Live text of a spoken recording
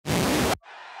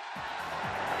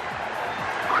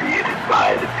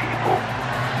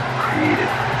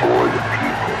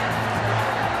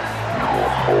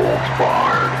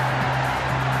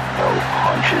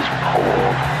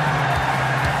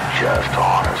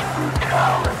I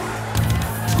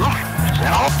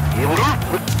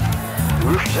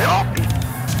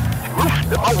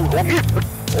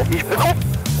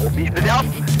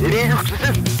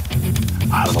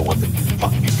don't know what the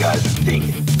fuck you guys are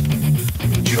thinking.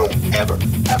 But you don't ever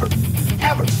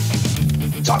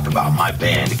talk about my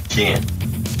band again.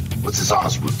 What's this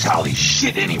honest brutality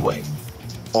shit anyway?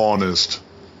 Honest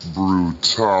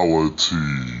brutality.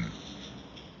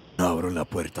 Abro la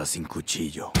puerta sin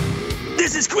cuchillo.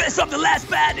 This is Chris from the Last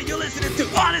Band, and you're listening to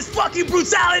Honest Fucking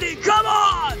Brutality. Come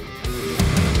on!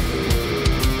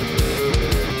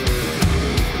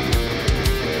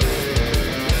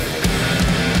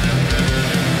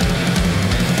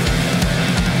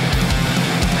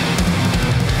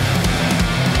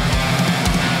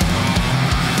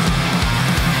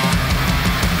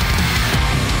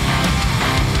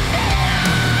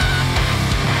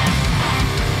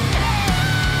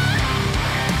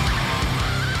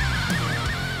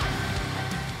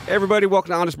 Everybody,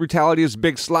 welcome to Honest Brutality. It's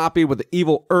Big Sloppy with the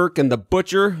Evil Irk and the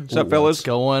Butcher. What's up, fellas? What's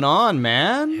going on,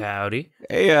 man? Howdy.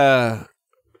 Hey,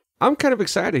 I'm kind of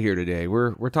excited here today.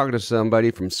 We're talking to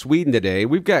somebody from Sweden today.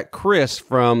 We've got Chris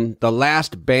from the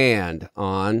Last Band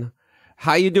on.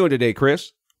 How you doing today,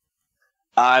 Chris?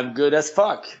 I'm good as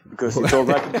fuck, because you told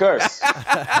me I could curse.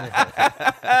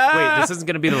 Wait, this isn't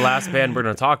going to be the last band we're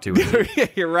going to talk to, is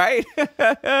it? You're right.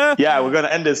 Yeah, we're going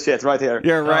to end this shit right here.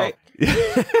 You're right.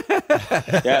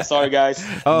 Yeah, sorry, guys.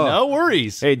 Oh, no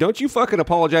worries. Hey, don't you fucking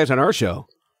apologize on our show.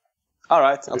 All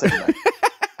right, I'll take it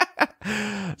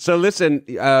back. So listen,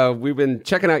 we've been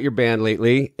checking out your band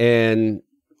lately, and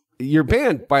your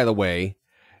band, by the way,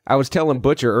 I was telling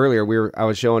Butcher earlier, I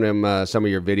was showing him some of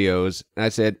your videos, and I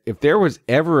said, if there was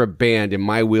ever a band in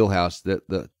my wheelhouse,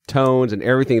 the tones and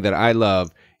everything that I love,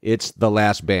 it's the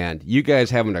Last Band. You guys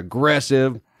have an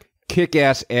aggressive,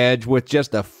 kick-ass edge with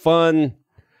just a fun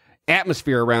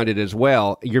atmosphere around it as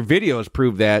well. Your videos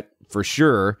prove that for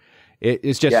sure.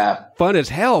 It's just fun as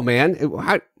hell, man.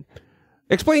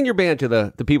 Explain your band to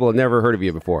the people who have never heard of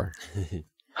you before.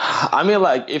 I mean,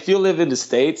 like, if you live in the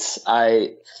States,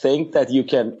 I think that you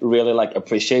can really, like,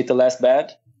 appreciate the Last Band.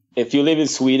 If you live in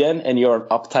Sweden and you're an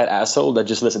uptight asshole that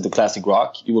just listens to classic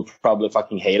rock, you will probably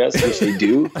fucking hate us, which they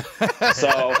do.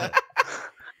 So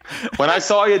when I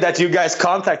saw that you guys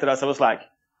contacted us, I was like,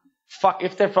 fuck,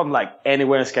 if they're from, like,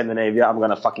 anywhere in Scandinavia, I'm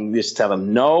gonna fucking just tell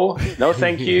them, no,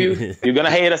 thank you. You're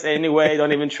gonna hate us anyway.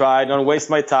 Don't even try. Don't waste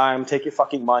my time. Take your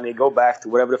fucking money. Go back to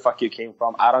wherever the fuck you came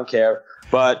from. I don't care.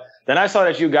 But then I saw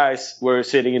that you guys were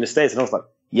sitting in the States, and I was like,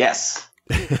 yes,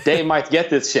 they might get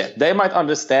this shit. They might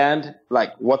understand,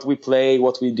 like, what we play,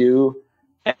 what we do.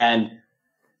 And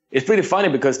it's pretty funny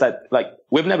because that, like,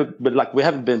 we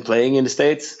haven't been playing in the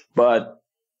States, but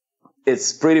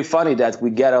it's pretty funny that we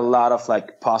get a lot of,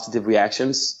 like, positive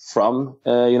reactions from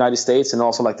United States and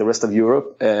also, like, the rest of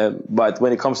Europe. But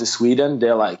when it comes to Sweden,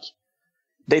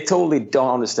 they totally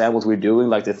don't understand what we're doing.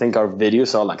 Like, they think our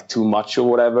videos are, like, too much or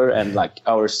whatever. And, like,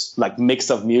 our, like, mix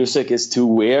of music is too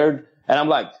weird. And I'm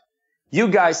like, you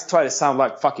guys try to sound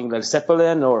like fucking Led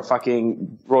Zeppelin or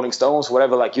fucking Rolling Stones,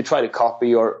 whatever. Like, you try to copy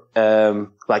your,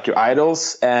 like, your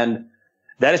idols. And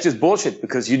that is just bullshit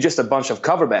because you're just a bunch of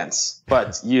cover bands.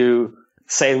 But you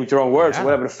say it with your own words or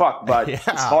whatever the fuck. But it's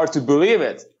hard to believe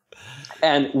it.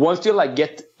 And once you, like,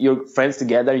 get your friends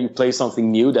together, you play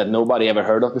something new that nobody ever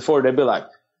heard of before, they'll be like,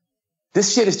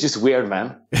 this shit is just weird,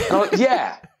 man. And I'm like,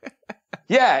 yeah,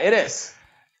 it is.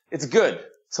 It's good.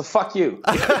 So fuck you.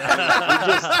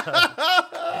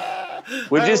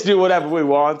 We just do whatever we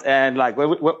want. And, like,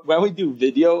 when we do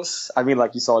videos, I mean,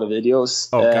 like, you saw the videos.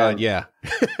 Oh, God, yeah.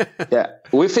 Yeah.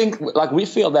 We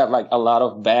feel that, like, a lot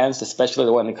of bands, especially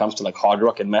when it comes to, like, hard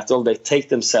rock and metal, they take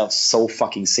themselves so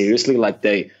fucking seriously. Like,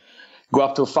 they go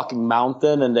up to a fucking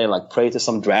mountain and they, like, pray to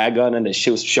some dragon and they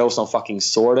show some fucking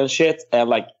sword and shit. And,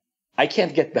 like, I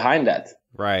can't get behind that.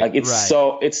 Right. Like, it's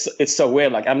so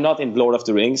weird. Like, I'm not in Lord of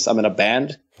the Rings. I'm in a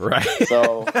band. Right.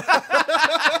 So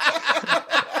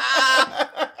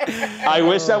I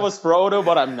wish I was Frodo,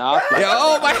 but I'm not. Like,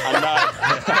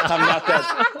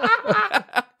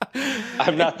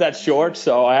 I'm not that short,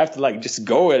 so I have to, like, just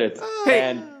go with it.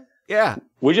 And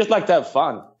we just like to have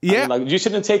fun. Yeah. I mean, like, you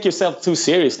shouldn't take yourself too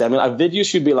seriously. I mean, a video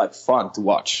should be, like, fun to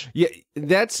watch. Yeah,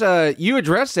 that's you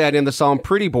address that in the song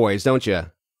Pretty Boys, don't you?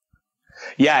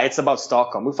 Yeah, it's about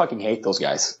Stockholm. We fucking hate those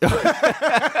guys. Damn.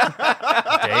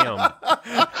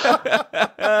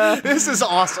 This is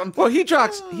awesome. Well, you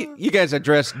guys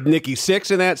addressed Nikki Sixx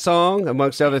in that song,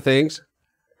 amongst other things.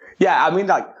 Yeah, I mean,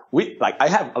 like, I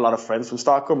have a lot of friends from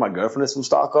Stockholm. My girlfriend is from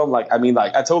Stockholm. Like, I mean,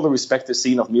 like, I totally respect the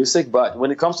scene of music, but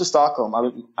when it comes to Stockholm, I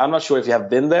mean, I'm not sure if you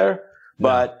have been there,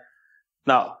 but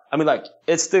no, I mean, like,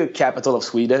 it's the capital of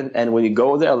Sweden, and when you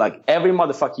go there, like, every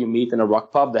motherfucker you meet in a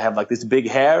rock pub, they have, like, this big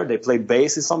hair, they play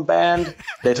bass in some band,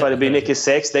 they try to be Nicky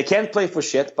Six, they can't play for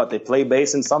shit, but they play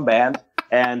bass in some band,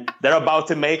 and they're about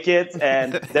to make it,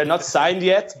 and they're not signed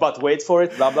yet, but wait for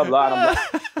it, blah, blah, blah, and I'm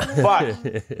like, fuck,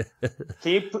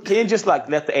 can you just, like,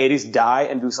 let the 80s die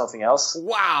and do something else?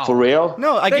 Wow. For real?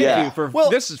 No, I get Thank you for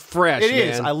this is fresh. It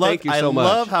is. Man. I love. Thank you so I much.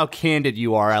 love how candid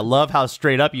you are. I love how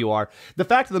straight up you are. The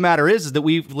fact of the matter is that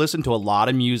we've listened to a lot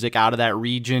of music out of that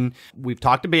region. We've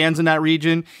talked to bands in that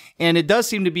region, and it does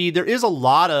seem to be there is a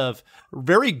lot of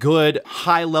very good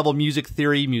high level music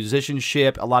theory,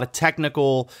 musicianship, a lot of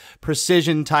technical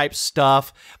precision type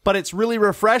stuff. But it's really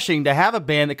refreshing to have a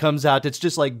band that comes out that's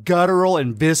just like guttural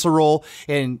and visceral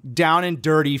and down and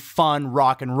dirty, fun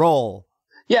rock and roll.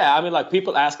 Yeah, I mean, like,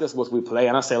 people ask us what we play,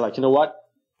 and I say, like, you know what?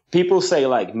 People say,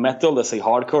 like, metal, they say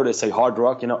hardcore, they say hard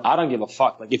rock. You know, I don't give a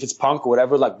fuck. Like, if it's punk or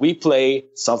whatever, like, we play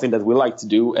something that we like to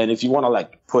do, and if you want to,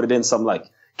 like, put it in some, like,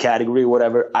 category or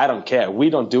whatever, I don't care. We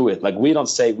don't do it. Like, we don't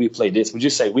say we play this. We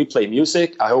just say we play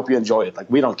music. I hope you enjoy it. Like,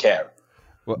 we don't care.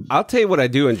 Well, I'll tell you what I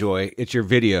do enjoy. It's your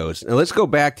videos. Now, let's go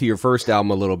back to your first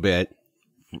album a little bit.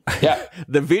 Yeah.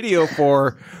 The video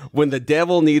for When the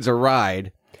Devil Needs a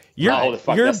Ride. Holy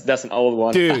fuck, that's an old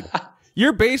one. Dude,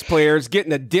 your bass player's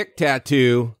getting a dick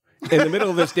tattoo in the middle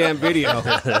of this damn video.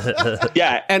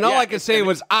 Yeah. And all I could say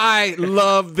was, I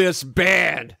love this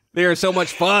band. They are so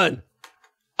much fun.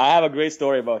 I have a great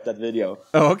story about that video.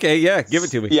 Oh, okay. Yeah. Give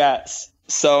it to me. Yes.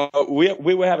 So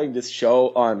we were having this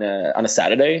show on a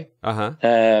Saturday. Uh-huh.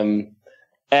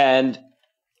 And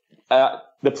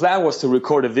the plan was to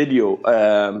record a video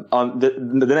on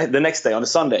the next day, on a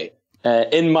Sunday,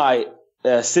 in my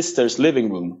sister's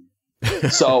living room.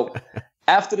 So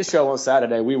after the show on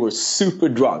Saturday, we were super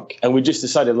drunk, and we just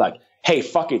decided, like, hey,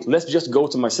 fuck it, let's just go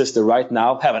to my sister right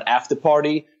now, have an after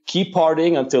party, keep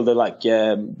partying until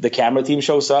the camera team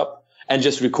shows up, and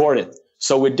just record it.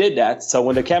 So we did that. So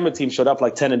when the camera team showed up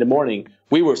like 10 in the morning,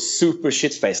 we were super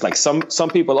shit-faced. Like, some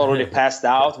people already passed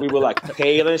out. We were like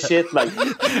pale and shit. Like,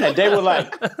 and they were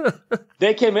like,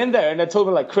 they came in there and they told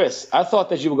me, like, Chris, I thought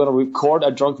that you were going to record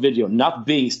a drunk video, not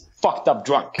being fucked up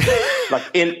drunk. Like,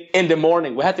 in the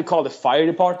morning, we had to call the fire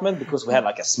department because we had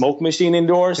like a smoke machine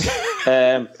indoors.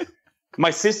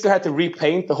 My sister had to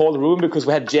repaint the whole room because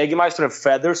we had Jägermeister and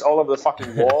feathers all over the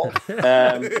fucking wall.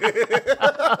 Yeah,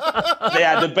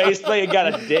 the bass player got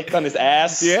a dick on his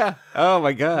ass. Yeah. Oh,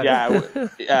 my God.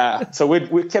 Yeah. So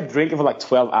we kept drinking for like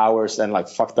 12 hours and like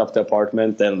fucked up the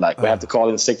apartment. And like we had to call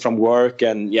in sick from work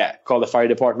and call the fire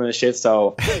department and shit.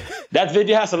 So that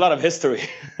video has a lot of history.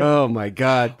 Oh, my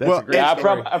God. That's a great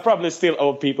story. I probably still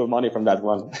owe people money from that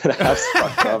one. That's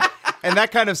fucked up. And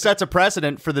that kind of sets a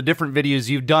precedent for the different videos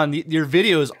you've done. Your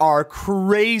videos are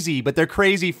crazy, but they're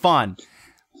crazy fun.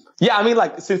 Yeah, I mean,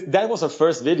 like, since that was our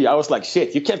first video, I was like,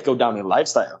 shit, you can't go down in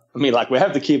lifestyle. I mean, like, we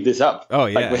have to keep this up. Oh,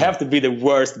 yeah. Like, we have to be the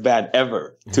worst band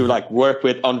ever to, like, work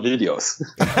with on videos.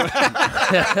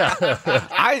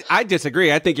 I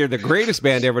disagree. I think you're the greatest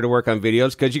band ever to work on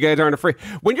videos because you guys aren't afraid.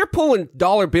 When you're pulling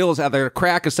dollar bills out of the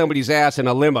crack of somebody's ass in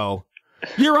a limo,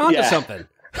 you're onto something.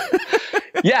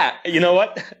 Yeah, you know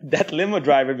what? That limo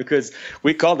driver, because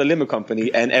we called the limo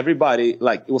company and everybody,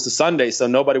 like, it was a Sunday, so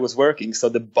nobody was working. So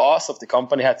the boss of the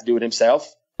company had to do it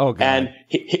himself. Oh, God. And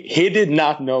he did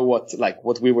not know what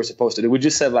we were supposed to do. We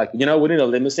just said, like, you know, we need a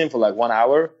limousine for like 1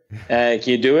 hour. Can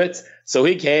you do it? So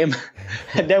he came,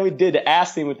 and then we did the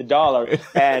ass thing with the dollar.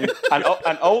 And an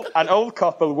old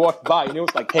couple walked by, and he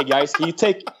was like, "Hey guys, can you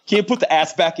put the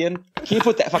ass back in? Can you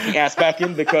put that fucking ass back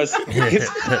in? Because the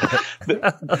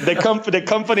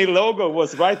company logo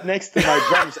was right next to my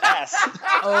drum's ass."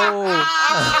 Oh.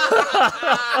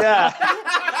 Yeah.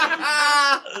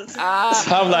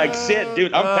 So I'm like, shit,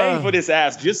 dude, I'm paying for this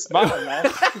ass. Just smile, man.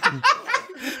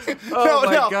 Oh,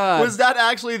 my God. Was that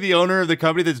actually the owner of the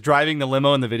company that's driving the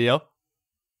limo in the video?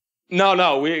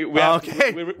 No, we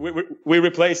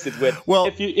replaced it with. Well,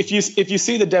 if you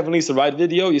see the Devil Needs a Ride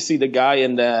video, you see the guy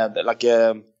in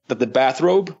the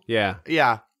bathrobe. Yeah.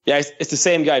 Yeah. Yeah, it's the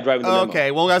same guy driving the limo. Okay,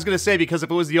 well, I was going to say, because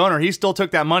if it was the owner, he still took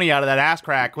that money out of that ass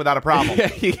crack without a problem.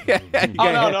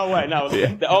 Oh, no way, no.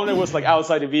 Yeah. The owner was like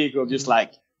outside the vehicle, just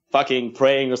like fucking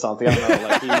praying or something. I don't know.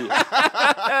 Like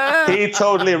he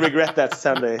totally regret that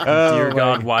Sunday. Dear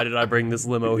God, why did I bring this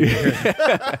limo here?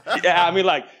 Yeah, I mean,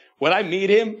 like, when I meet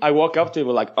him, I walk up to him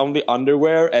with like only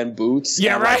underwear and boots.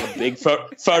 Yeah, and, right. Like, a big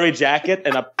furry jacket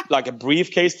and a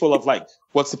briefcase full of like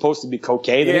what's supposed to be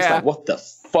cocaine. And he's like, "What the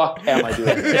fuck am I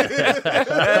doing?"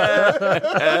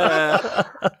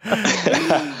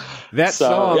 That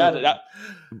song.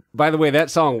 By the way,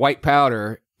 that song "White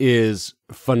Powder" is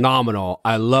phenomenal.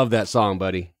 I love that song,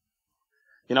 buddy.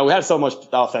 You know, we had so much.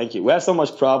 Oh, thank you. We had so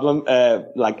much problem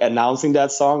like announcing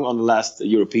that song on the last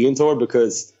European tour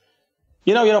because,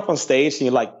 you know, you're up on stage and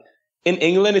you're like, in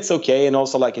England it's okay, and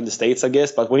also like in the States, I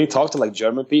guess. But when you talk to like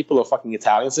German people or fucking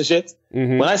Italians and shit,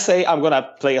 when I say I'm gonna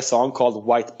play a song called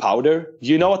White Powder, do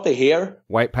you know what they hear?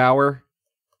 White Power.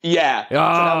 Yeah. Oh, so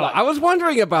like, I was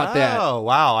wondering about that. Oh,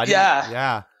 wow.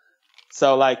 Yeah.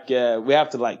 So like we have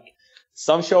to like.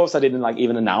 Some shows I didn't like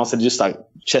even announce it. Just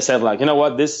said like, you know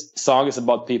what, this song is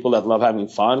about people that love having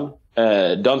fun.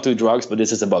 Don't do drugs, but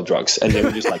this is about drugs, and then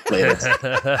we just like played it.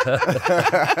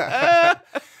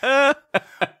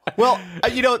 Well,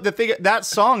 you know, the thing, that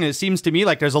song, it seems to me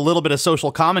like there's a little bit of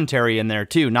social commentary in there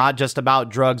too, not just about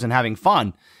drugs and having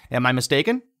fun. Am I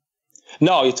mistaken?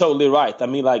 No, you're totally right. I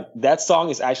mean, like that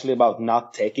song is actually about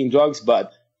not taking drugs,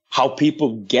 but how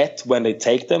people get when they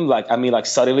take them. Like, I mean, like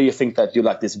suddenly you think that you're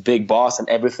like this big boss and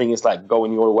everything is like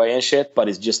going your way and shit, but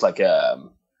it's just like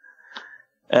what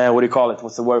do you call it?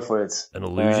 What's the word for it? An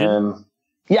illusion?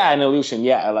 Yeah, an illusion.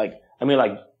 Yeah. Like, I mean,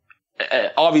 like,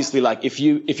 obviously, like if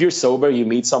you're sober, you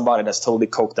meet somebody that's totally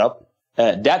coked up.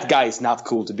 That guy is not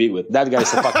cool to be with. That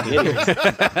guy's a fucking idiot.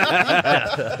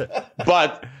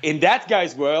 But in that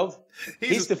guy's world,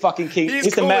 he's the fucking king.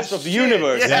 He's the master of the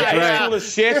universe. Yeah, he's cool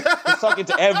as shit. He's talking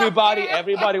to everybody.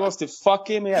 Everybody wants to fuck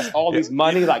him. He has all this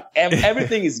money. Like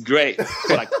everything is great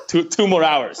for like two more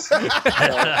hours. So,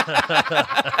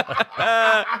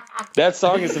 that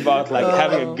song is about like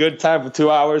having a good time for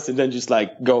 2 hours and then just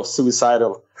like go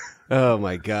suicidal. Oh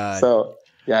my God. So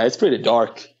yeah, it's pretty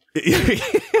dark.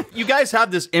 You guys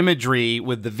have this imagery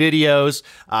with the videos,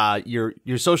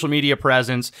 your social media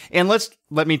presence, and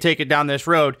let me take it down this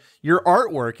road. Your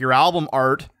artwork, your album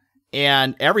art,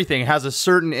 and everything has a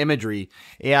certain imagery.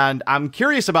 And I'm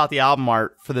curious about the album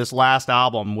art for this last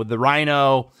album with the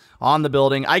rhino on the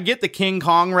building. I get the King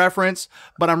Kong reference,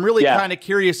 but I'm really kind of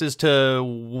curious as to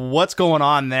what's going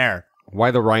on there.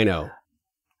 Why the rhino?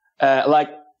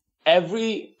 Like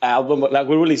every album, like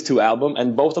we released 2 albums,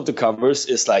 and both of the covers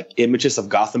is like images of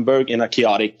Gothenburg in a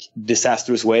chaotic,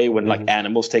 disastrous way when like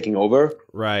animals taking over.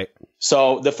 Right.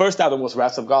 So the first album was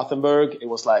Rats of Gothenburg. It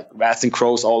was like rats and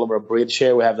crows all over a bridge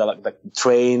here. We have the like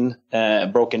train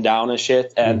broken down and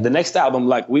shit. And the next album,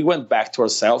 like we went back to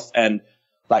ourselves and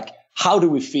like, how do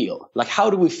we feel? Like, how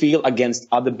do we feel against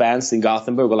other bands in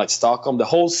Gothenburg or like Stockholm, the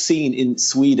whole scene in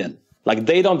Sweden? Like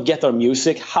they don't get our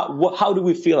music. How do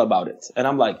we feel about it? And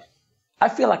I'm like, I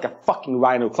feel like a fucking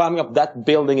rhino climbing up that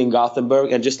building in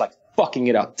Gothenburg and just like fucking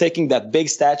it up, taking that big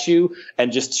statue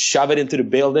and just shove it into the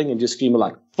building and just screaming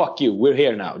like, fuck you, we're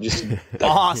here now. Just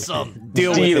awesome.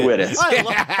 Deal with it.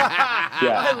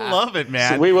 I love it,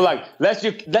 man. So we were like, let's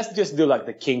just do like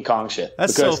the King Kong shit.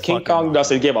 That's because so King Kong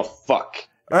doesn't give a fuck.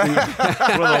 One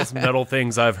of those metal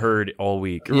things I've heard all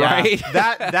week. Right?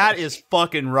 that is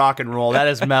fucking rock and roll. That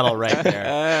is metal right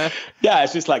there. Yeah,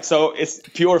 it's just like, so it's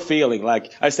pure feeling.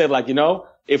 Like I said, like, you know,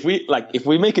 if we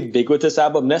make it big with this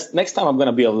album, next time I'm going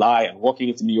to be a lion walking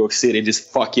into New York City and just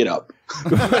fuck it up.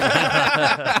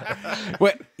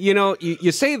 Well, you know,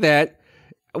 you say that.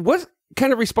 What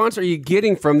kind of response are you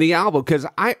getting from the album? Because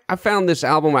I found this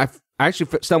album, I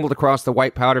actually stumbled across the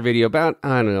White Powder video about,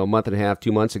 I don't know, a month and a half,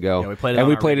 2 months ago. Yeah,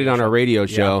 we played it on our radio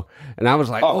show. And I was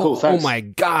like, cool, oh my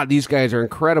God, these guys are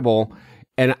incredible.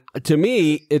 And to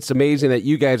me, it's amazing that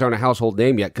you guys aren't a household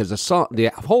name yet, because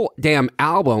the whole damn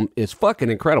album is fucking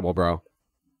incredible, bro.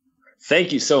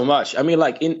 Thank you so much. I mean,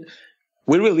 like,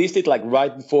 we released it like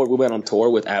right before we went on tour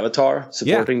with Avatar,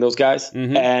 supporting those guys.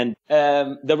 And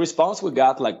the response we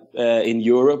got like in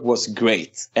Europe was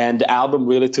great. And the album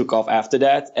really took off after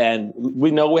that. And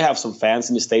we know we have some fans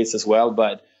in the States as well,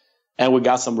 and we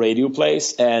got some radio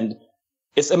plays. And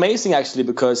it's amazing actually,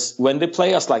 because when they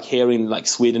play us like here in like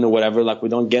Sweden or whatever, like we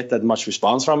don't get that much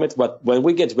response from it. But when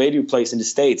we get radio plays in the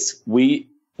States, we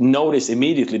notice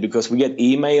immediately, because we get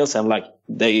emails and like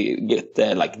they get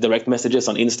like direct messages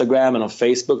on Instagram and on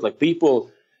Facebook. Like people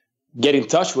get in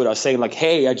touch with us saying like,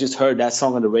 hey, I just heard that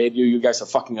song on the radio. You guys are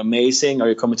fucking amazing. Are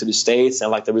you coming to the States? And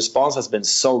like the response has been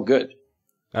so good.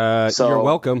 So you're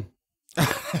welcome.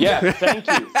 Yeah, thank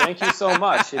you. Thank you so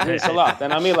much. It means a lot.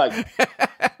 And I mean, like,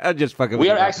 I'm just fucking we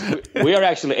are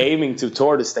actually aiming to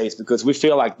tour the States, because we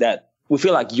feel like that. We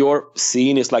feel like your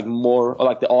scene is like more, or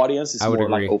like the audience is more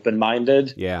like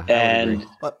open-minded. Yeah. And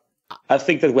I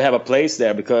think that we have a place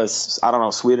there, because I don't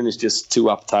know, Sweden is just too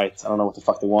uptight. I don't know what the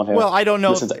fuck they want here. Well, I don't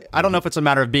know if it's a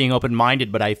matter of being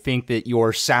open-minded, but I think that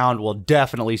your sound will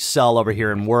definitely sell over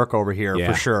here and work over here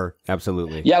for sure.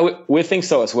 Absolutely. Yeah, we think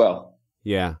so as well.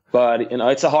 Yeah. But, you know,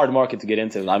 it's a hard market to get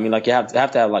into. I mean, like you have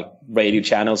to have like radio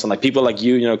channels and like people like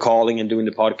you know, calling and doing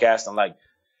the podcast, and like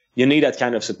you need that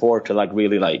kind of support to like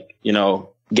really like, you know,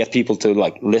 get people to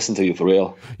like listen to you for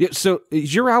real. Yeah. So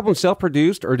is your album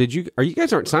self-produced, or did you? Are you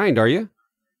guys aren't signed? Are you?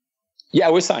 Yeah,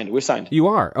 we're signed. We're signed. You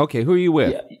are. Okay. Who are you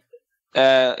with?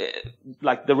 Yeah.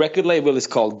 Like the record label is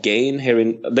called Gain here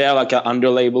in. They are like an under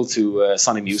label to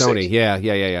Sony Music. Sony. Yeah.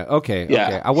 Okay. Yeah.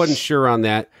 Okay. I wasn't sure on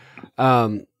that.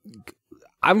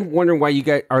 I'm wondering why you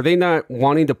guys are they not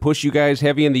wanting to push you guys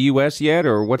heavy in the U.S. yet,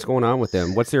 or what's going on with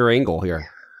them? What's their angle here?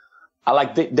 I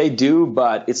like they do,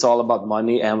 but it's all about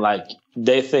money, and like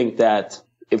they think that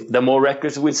if the more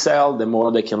records we sell, the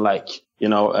more they can like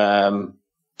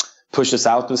push us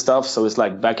out and stuff. So it's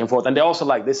like back and forth, and they also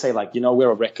like they say like we're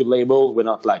a record label, we're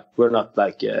not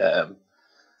like a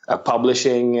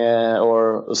publishing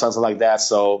or something like that.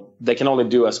 So they can only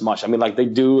do as much. I mean, like they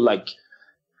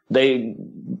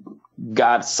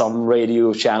got some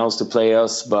radio channels to play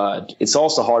us, but it's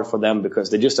also hard for them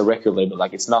because they're just a record label.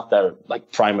 Like it's not their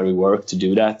like primary work to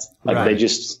do that. Like they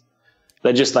just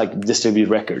like distribute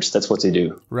records. That's what they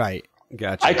do. Right.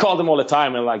 Gotcha. I call them all the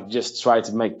time and like just try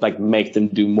to make them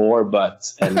do more,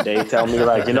 and they tell me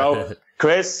like,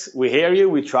 Chris, we hear you,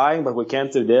 we're trying, but we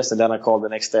can't do this. And then I call the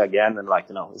next day again, and like,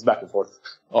 it's back and forth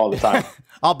all the time.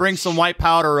 I'll bring some white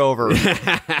powder over.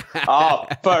 Oh,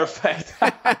 perfect.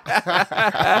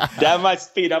 That might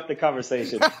speed up the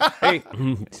conversation. Hey,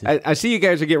 I see you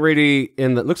guys are getting ready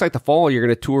it looks like the fall you're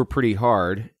going to tour pretty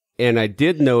hard. And I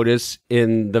did notice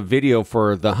in the video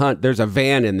for The Hunt, there's a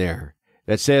van in there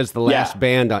that says The Last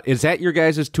Band on. Is that your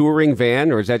guys' touring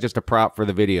van, or is that just a prop for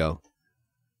the video?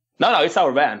 No, it's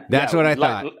our van. That's what I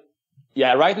thought.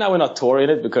 Yeah, right now we're not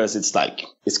touring it because it's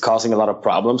causing a lot of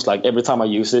problems. Like every time I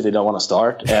use it, they don't want to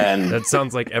start. And that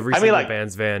sounds like every single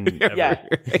band's van ever. Yeah,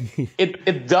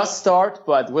 it does start,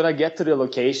 but when I get to the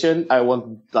location, I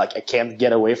can't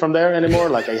get away from there anymore.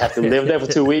 Like I have to live there for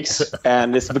 2 weeks,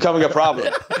 and it's becoming a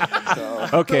problem. So.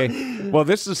 Okay, well,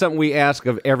 this is something we ask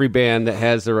of every band that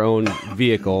has their own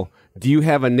vehicle. Do you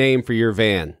have a name for your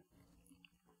van?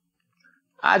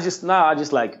 I just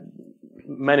like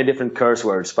many different curse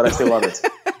words, but I still love it.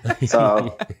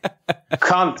 So,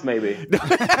 cunt maybe. The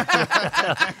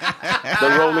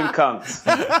rolling cunt.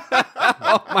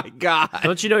 Oh my God!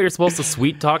 Don't you know you're supposed to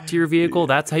sweet talk to your vehicle?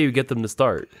 That's how you get them to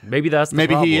start. Maybe that's the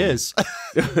problem. He is.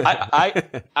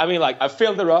 I mean, like I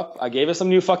filled her up. I gave her some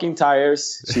new fucking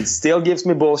tires. She still gives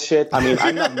me bullshit. I mean,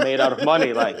 I'm not made out of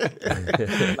money. Like,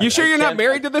 you sure you're not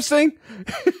married to this thing?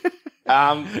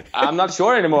 I'm not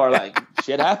sure anymore. Like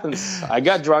shit happens. I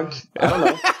got drunk. I don't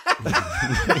know.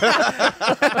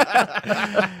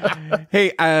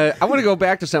 Hey, I want to go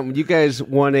back to something. You guys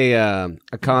won a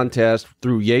contest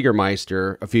through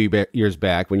Jägermeister a few years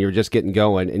back when you were just getting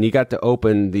going, and you got to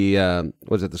open the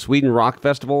was it the Sweden Rock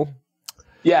Festival?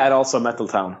 Yeah, and also Metal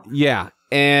Town. Yeah,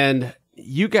 and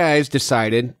you guys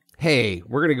decided, hey,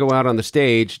 we're going to go out on the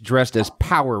stage dressed as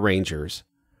Power Rangers.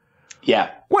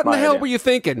 Yeah. What in the hell were you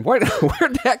thinking? Where'd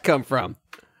that come from?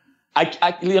 I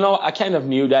kind of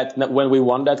knew that when we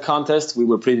won that contest, we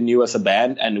were pretty new as a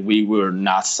band and we were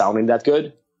not sounding that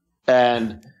good.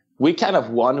 And we kind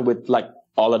of won with like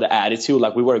all of the attitude.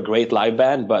 Like we were a great live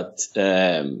band, but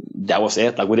that was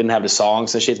it. Like we didn't have the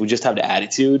songs and shit. We just have the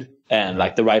attitude and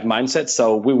like the right mindset.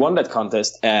 So we won that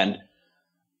contest and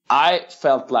I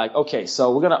felt like, okay,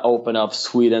 so we're going to open up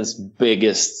Sweden's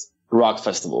biggest rock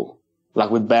festival. Like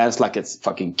with bands like it's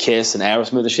fucking Kiss and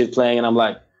Aerosmith and shit playing. And I'm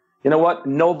like, you know what?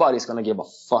 Nobody's going to give a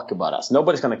fuck about us.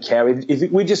 Nobody's going to care.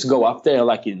 If we just go up there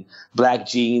like in black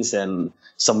jeans and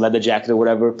some leather jacket or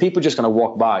whatever, people are just going to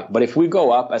walk by. But if we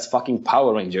go up as fucking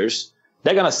Power Rangers,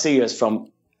 they're going to see us from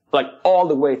like all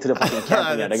the way to the fucking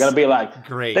camping. They're going to be like,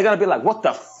 great. They're going to be like, what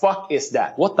the fuck is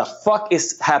that? What the fuck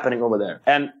is happening over there?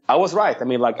 And I was right. I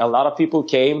mean, like a lot of people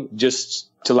came just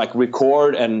to like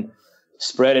record and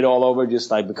spread it all over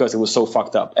just like because it was so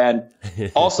fucked up. And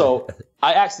also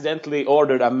I accidentally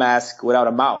ordered a mask without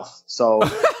a mouth. So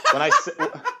when I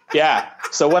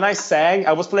sang,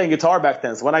 I was playing guitar back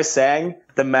then. So when I sang,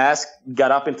 the mask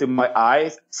got up into my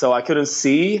eyes. So I couldn't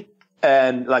see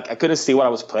and like I couldn't see what I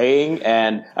was playing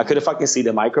and I couldn't fucking see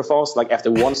the microphones. Like after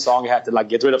one song, I had to like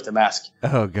get rid of the mask.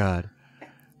 Oh God.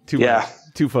 Too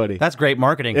funny. That's great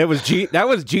marketing. That was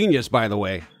genius, by the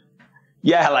way.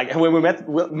 Yeah, like when we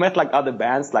met like other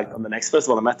bands like on the next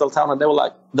festival in Metal Town, and they were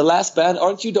like, "The Last Band,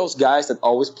 aren't you those guys that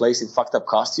always plays in fucked up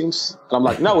costumes?" And I'm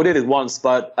like, "No, we did it once,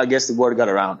 but I guess the word got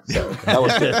around." So that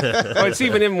was good. Oh, it's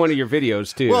even in one of your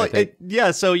videos too. Well,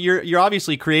 so you're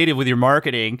obviously creative with your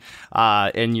marketing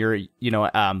and your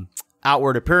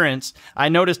outward appearance. I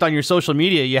noticed on your social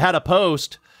media you had a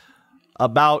post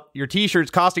about your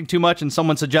t-shirts costing too much and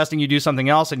someone suggesting you do something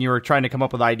else and you were trying to come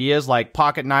up with ideas like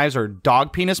pocket knives or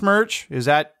dog penis merch. Is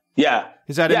that in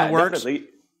the works? Definitely.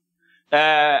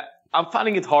 I'm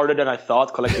finding it harder than I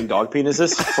thought collecting dog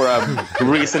penises for a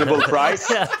reasonable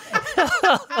price.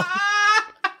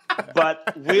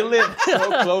 But we live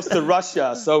so close to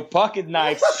Russia, so pocket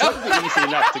knives should be easy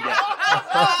enough to get.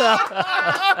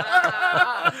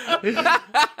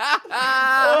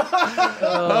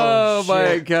 Oh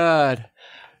my God.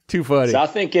 Too funny. So I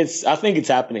think it's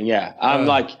happening, yeah. I'm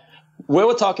like, we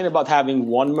were talking about having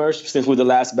one merch since we're the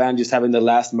last band, just having the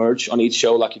last merch on each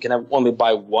show. Like you can only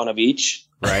buy one of each.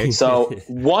 Right. So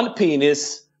one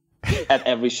penis at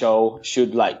every show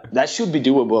should be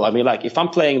doable. I mean, like if I'm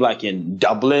playing like in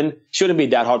Dublin, shouldn't be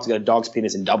that hard to get a dog's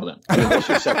penis in Dublin. I mean, they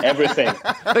should serve everything.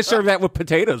 They serve that with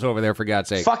potatoes over there, for God's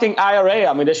sake. Fucking IRA.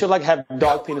 I mean, they should like have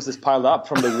dog penises piled up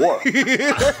from the war.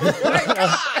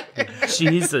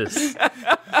 Jesus.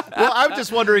 Well, I'm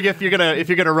just wondering if you're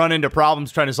gonna run into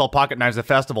problems trying to sell pocket knives at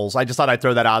festivals. I just thought I'd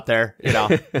throw that out there. You know.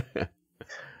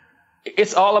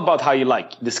 It's all about how you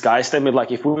like disguise them.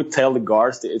 Like if we would tell the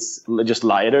guards that it's just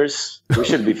lighters, we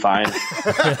should be fine.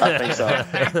 I think so.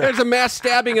 There's a mass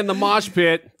stabbing in the mosh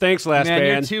pit. Thanks, Last Man,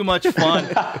 Band. you're too much fun.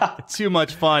 Too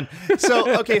much fun.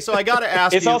 So okay, so I gotta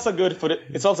ask It's you. also good for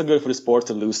the sport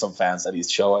to lose some fans at each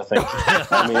show. I think.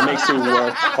 I mean, it makes you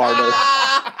work harder.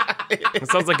 It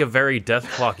sounds like a very death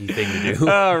clocky thing to do.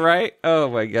 Oh, right? Oh,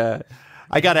 my God.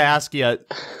 I got to ask you,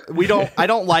 I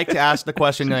don't like to ask the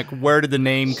question, like, where did the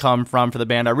name come from for the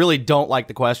band? I really don't like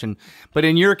the question. But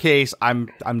in your case, I'm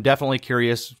definitely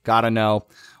curious, got to know,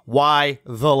 why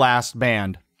The Last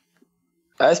Band?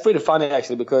 It's pretty funny,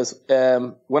 actually, because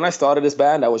when I started this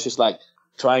band, I was just like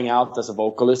trying out as a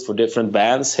vocalist for different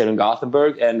bands here in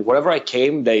Gothenburg. And wherever I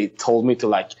came, they told me to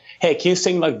like, hey, can you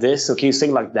sing like this or can you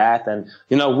sing like that? And,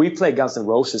 you know, we play Guns N'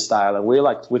 Roses style and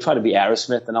we're trying to be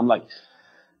Aerosmith. And I'm like,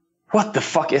 what the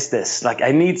fuck is this? Like,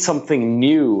 I need something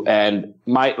new. And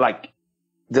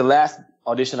the last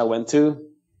audition I went to,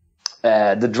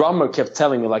 the drummer kept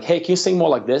telling me like, hey, can you sing more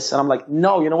like this? And I'm like,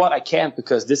 no, you know what? I can't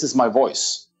because this is my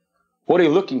voice. What are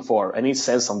you looking for? And he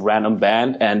says some random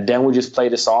band. And then we just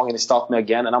played the song and he stopped me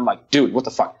again. And I'm like, dude, what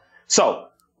the fuck? So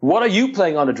what are you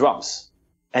playing on the drums?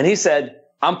 And he said,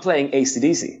 I'm playing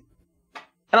AC/DC. And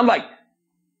I'm like,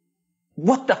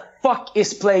 what the fuck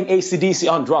is playing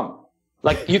AC/DC on drum?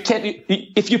 Like you can't,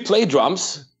 if you play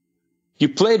drums in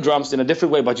a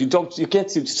different way, but you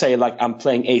can't say like I'm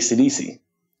playing AC/DC.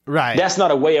 Right. That's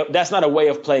not a way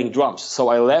of playing drums. So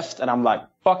I left and I'm like,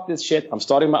 fuck this shit. I'm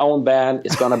starting my own band.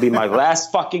 It's going to be my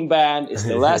last fucking band. It's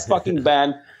the last fucking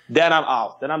band. Then I'm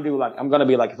out. Then I'm going to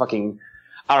be like a fucking,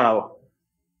 I don't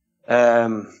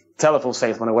know, telephone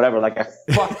salesman or whatever. Like,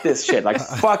 fuck this shit. Like,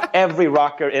 fuck every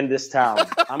rocker in this town.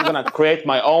 I'm going to create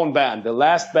my own band. The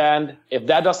Last Band. If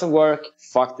that doesn't work,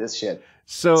 fuck this shit.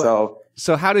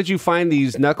 So how did you find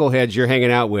these knuckleheads you're hanging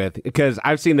out with? Because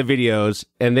I've seen the videos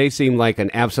and they seem like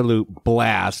an absolute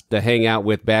blast to hang out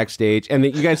with backstage. And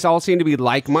you guys all seem to be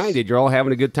like-minded. You're all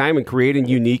having a good time and creating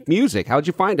unique music. How'd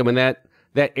you find them in that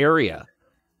area?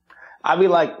 I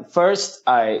mean, like, first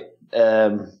I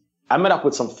met up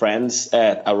with some friends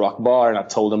at a rock bar and I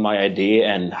told them my idea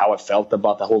and how I felt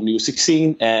about the whole music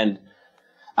scene. And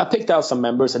I picked out some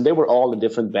members and they were all in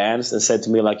different bands and said to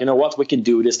me, like, you know what, we can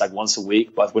do this like once a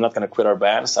week, but we're not going to quit our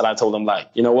bands. And I told them, like,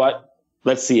 you know what,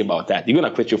 let's see about that. You're going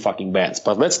to quit your fucking bands,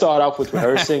 but let's start off with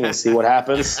rehearsing and see what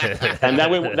happens. And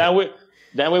then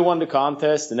we won the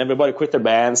contest and everybody quit their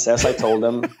bands, as I told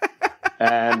them.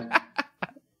 And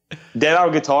then our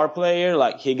guitar player,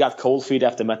 like, he got cold feet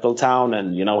after Metal Town,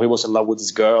 and you know he was in love with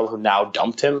this girl who now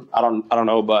dumped him. I don't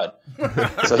know, but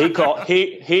so he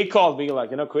called me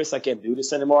like, you know, Chris, I can't do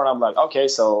this anymore. And I'm like, okay,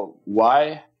 so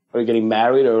why are you getting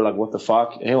married or like what the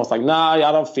fuck? And he was like, nah,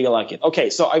 I don't feel like it. Okay,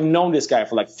 so I've known this guy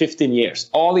for like 15 years.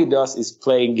 All he does is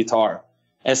playing guitar,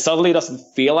 and suddenly doesn't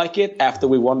feel like it after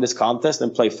we won this contest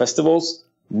and play festivals.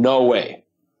 No way.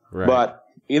 Right. But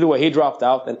either way, he dropped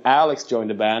out, and Alex joined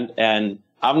the band, and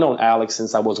I've known Alex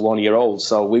since I was 1 year old,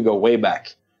 so we go way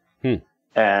back.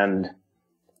 And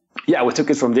yeah, we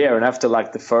took it from there. And after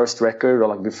like the first record, or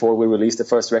like before we released the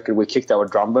first record, we kicked our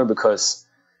drummer because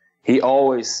we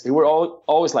were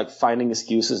always like finding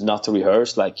excuses not to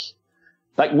rehearse. Like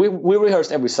we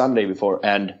rehearsed every Sunday before,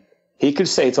 and he could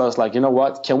say to us like, you know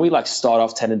what, can we like start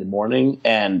off 10 in the morning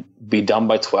and be done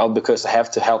by 12 because I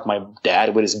have to help my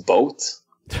dad with his boat?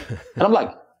 And I'm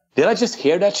like, did I just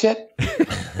hear that shit?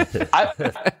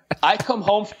 I come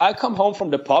home from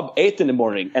the pub 8 in the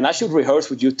morning and I should rehearse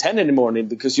with you 10 in the morning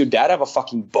because your dad have a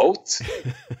fucking boat.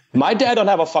 My dad don't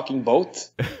have a fucking boat.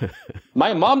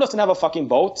 My mom doesn't have a fucking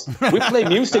boat. We play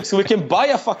music so we can buy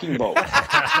a fucking boat.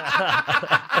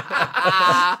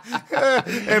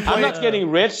 I'm not getting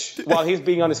rich while he's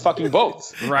being on his fucking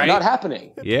boat. Right. Not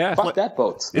happening. Yeah. Fuck that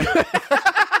boat.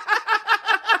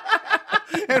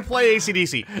 and play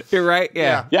AC/DC. You're right.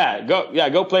 Yeah.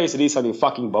 Go play CDs on your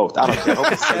fucking boat. I don't care.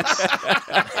 Hope it sinks.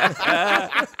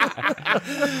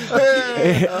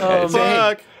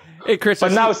 Fuck. Hey, Chris.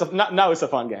 But now it's a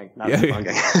fun gang. Now it's a fun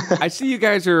gang. I see you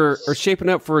guys are shaping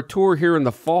up for a tour here in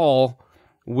the fall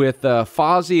with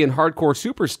Fozzy and Hardcore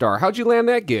Superstar. How'd you land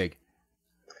that gig?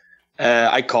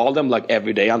 I called them like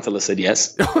every day until they said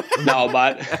yes. No,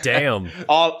 but Damn.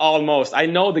 Almost. I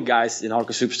know the guys in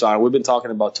Hardcore Superstar. We've been talking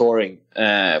about touring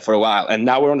for a while, and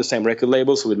now we're on the same record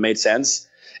label, so it made sense.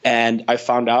 And I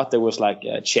found out there was like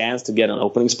a chance to get an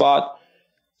opening spot,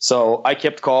 so I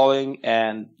kept calling,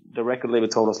 and the record label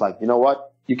told us like, you know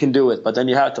what, you can do it, but then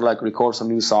you have to like record some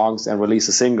new songs and release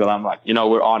a single. I'm like,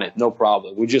 we're on it, no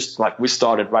problem. We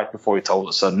started right before he told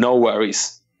us, so no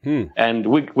worries. And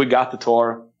we got the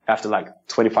tour after like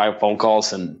 25 phone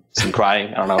calls and some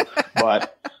crying. I don't know,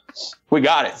 but we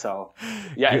got it. So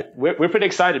yeah, we're pretty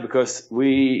excited because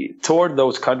we toured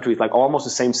those countries, like almost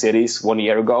the same cities 1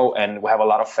 year ago. And we have a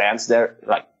lot of fans there,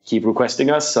 like keep requesting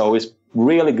us. So it's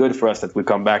really good for us that we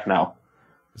come back now.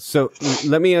 So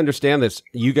let me understand this.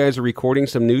 You guys are recording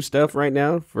some new stuff right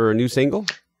now for a new single?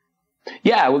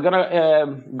 Yeah, we're going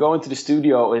to go into the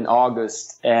studio in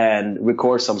August and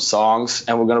record some songs.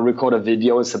 And we're going to record a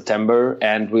video in September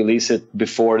and release it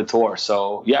before the tour.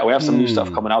 So yeah, we have some new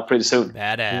stuff coming out pretty soon.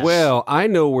 Badass. Well, I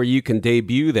know where you can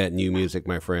debut that new music,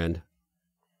 my friend.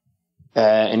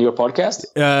 In your podcast?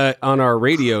 On our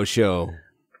radio show.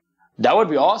 That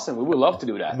would be awesome. We would love to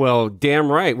do that. Well,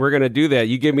 damn right. We're going to do that.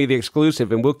 You give me the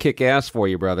exclusive and we'll kick ass for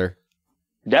you, brother.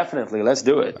 Definitely. Let's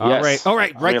do it. All right.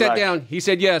 Write that down. He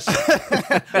said yes.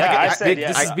 Yeah, I said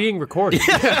yes. This is being recorded.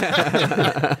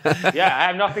 Yeah,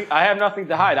 I have nothing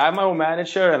to hide. I'm my own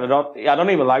manager, and I don't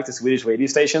even like the Swedish radio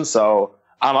station, so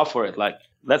I'm up for it. Like,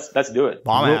 let's do it.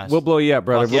 We'll blow you up,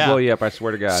 brother. We'll blow you up. I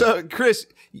swear to God. So, Chris,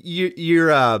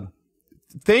 you're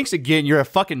thanks again. You're a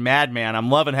fucking madman.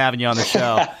 I'm loving having you on the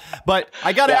show. But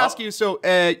I got to ask you. So,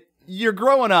 you're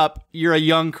growing up. You're a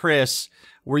young Chris.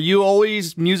 Were you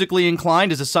always musically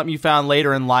inclined? Is this something you found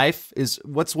later in life?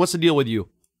 What's the deal with you?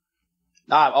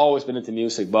 I've always been into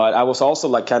music, but I was also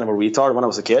like kind of a retard when I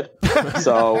was a kid.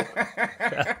 So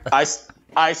I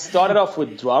started off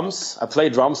with drums. I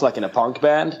played drums like in a punk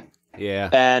band.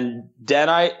 Yeah. And then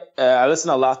I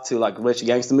listened a lot to like Rage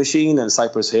Against the Machine and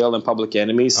Cypress Hill and Public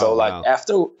Enemy. So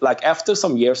after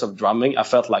some years of drumming, I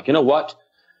felt like, you know what?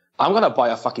 I'm gonna buy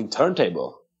a fucking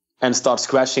turntable and start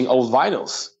scratching old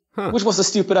vinyls. Which was a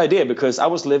stupid idea because I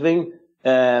was living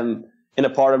in a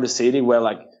part of the city where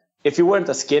like if you weren't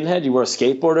a skinhead, you were a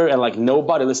skateboarder, and like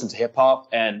nobody listened to hip hop.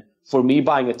 And for me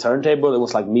buying a turntable, it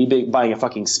was like me buying a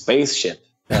fucking spaceship.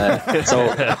 So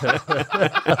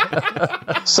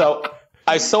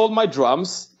I sold my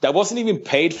drums that wasn't even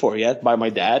paid for yet by my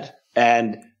dad,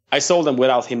 and I sold them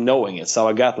without him knowing it. So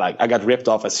I got ripped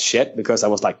off as shit because I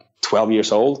was like 12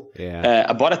 years old. Yeah.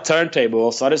 I bought a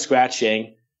turntable, started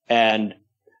scratching, and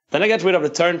then I got rid of the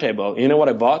turntable. You know what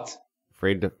I bought?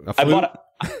 I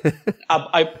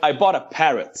bought a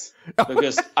parrot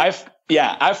because I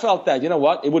felt that, you know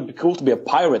what, it would be cool to be a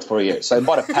pirate for a year. So I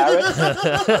bought a parrot,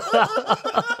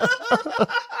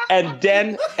 and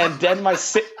then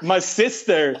my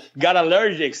sister got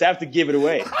allergic, so I have to give it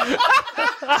away.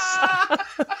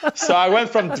 So I went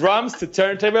from drums to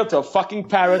turntable to a fucking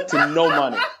parrot to no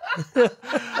money.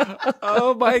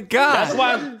 Oh my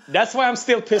God! That's why I'm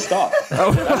still pissed off.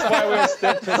 That's why we're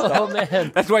still pissed off. Oh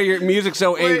man, that's why your music's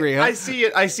so angry, huh? I see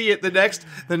it. The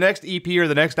next EP or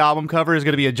the next album cover is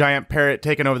going to be a giant parrot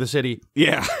taking over the city.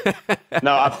 Yeah.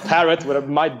 No, a parrot with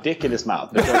my dick in his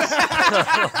mouth because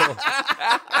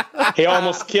he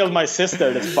almost killed my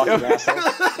sister. This fucking asshole,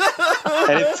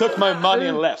 and it took my money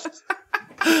and left.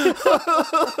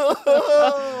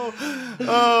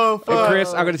 Oh, fuck. And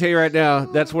Chris, I'm going to tell you right now,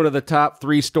 that's one of the top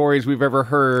 3 stories we've ever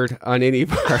heard on any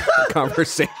of our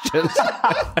conversations.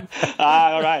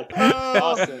 All right,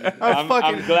 awesome.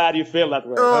 I'm glad you feel that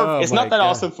way. It's not that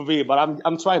awesome for me, but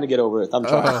I'm trying to get over it. I'm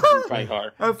trying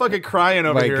hard. I'm fucking crying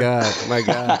over here. My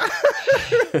God.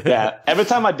 Yeah, every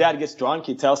time my dad gets drunk,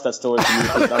 he tells that story to me.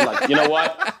 Because I'm like, you know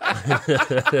what?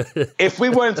 If we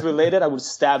weren't related, I would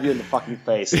stab you in the fucking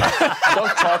face. Like,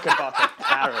 don't talk about that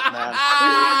parrot, man.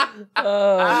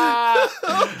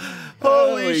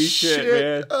 Holy shit,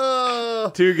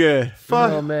 man. Too good.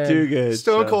 Fuck. Oh, man. Too good.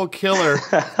 Stone Cold Killer.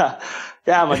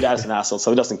 Yeah, my dad's an asshole,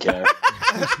 so he doesn't care.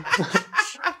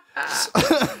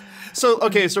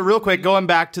 So real quick, going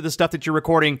back to the stuff that you're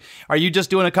recording, are you just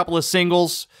doing a couple of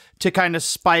singles to kind of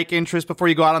spike interest before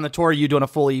you go out on the tour? Are you doing a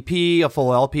full EP, a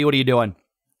full LP? What are you doing?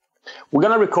 We're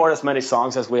gonna record as many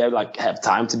songs as we have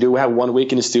time to do. We have 1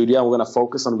 week in the studio. We're gonna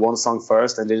focus on one song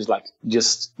first, and then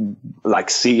just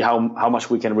see how much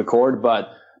we can record.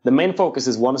 But the main focus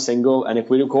is one single, and if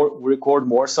we record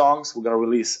more songs, we're gonna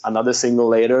release another single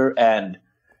later, and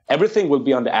everything will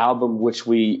be on the album, which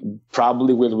we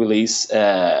probably will release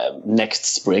next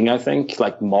spring, I think,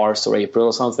 like March or April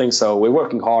or something. So we're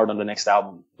working hard on the next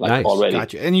album Nice. already.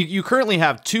 Gotcha. And you currently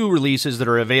have 2 releases that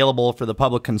are available for the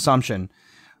public consumption.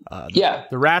 The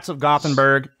Rats of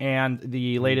Gothenburg and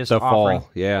the latest The offering. Fall.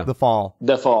 Yeah. The Fall.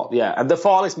 The Fall, yeah. And The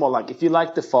Fall is more like, if you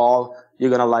like The Fall, you're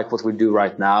going to like what we do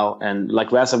right now. And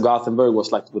like Rats of Gothenburg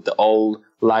was like with the old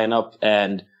lineup,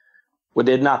 and we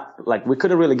did not, we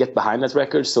couldn't really get behind that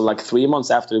record. So like 3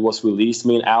 months after it was released,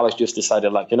 me and Alex just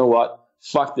decided, you know what?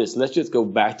 Fuck this. Let's just go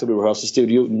back to the rehearsal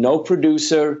studio. No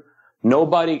producer,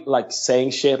 nobody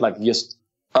saying shit, just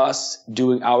us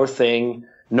doing our thing.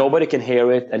 Nobody can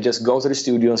hear it, and just go to the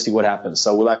studio and see what happens.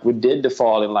 So we did The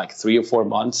Fall in 3 or 4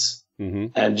 months,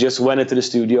 and just went into the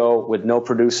studio with no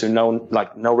producer, no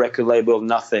record label,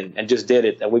 nothing, and just did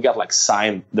it. And we got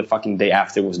signed the fucking day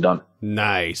after it was done.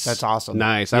 Nice. That's awesome.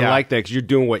 Nice. I like that, because you're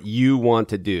doing what you want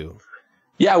to do.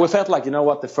 Yeah, we felt you know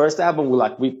what, the first album,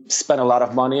 we spent a lot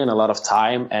of money and a lot of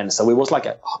time, and so it was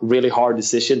a really hard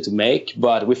decision to make,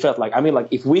 but we felt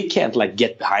if we can't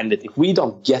get behind it, if we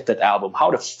don't get that album, how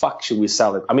the fuck should we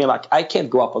sell it? I mean, I can't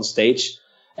go up on stage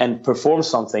and perform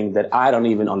something that I don't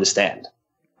even understand.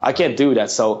 I can't do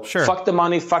that, so fuck the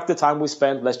money, fuck the time we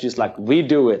spent, let's just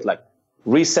redo it,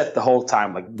 reset the whole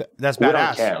time. That's we badass.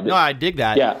 don't care. No, I dig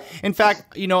that. Yeah. In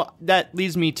fact, that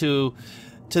leads me to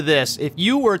this. If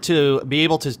you were to be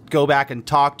able to go back and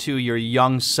talk to your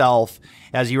young self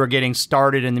as you were getting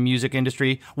started in the music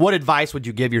industry, what advice would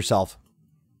you give yourself?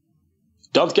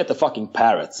 Don't get the fucking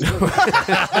parrots.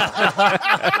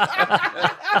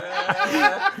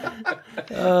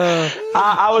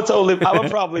 I would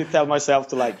probably tell myself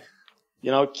to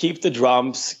keep the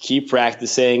drums, keep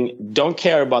practicing. Don't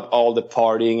care about all the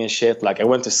partying and shit. I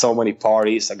went to so many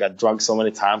parties. I got drunk so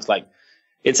many times.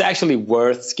 It's actually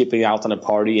worth skipping out on a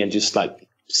party and just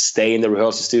stay in the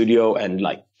rehearsal studio and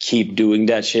keep doing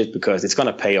that shit, because it's going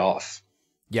to pay off.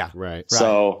 Yeah. Right.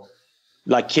 So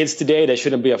kids today, they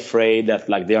shouldn't be afraid that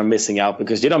they are missing out,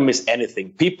 because they don't miss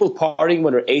anything. People partying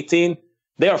when they're 18,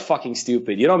 they are fucking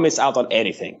stupid. You don't miss out on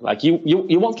anything.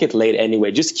 You won't get laid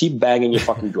anyway. Just keep banging your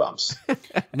fucking drums.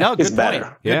 No, good it's point.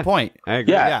 better. Good point. I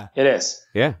agree. Yeah, it is.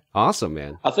 Yeah. Awesome,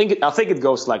 man. I think it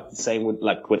goes the same with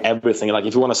everything.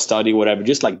 If you want to study, whatever,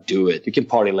 just do it. You can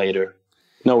party later.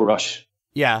 No rush.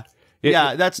 Yeah.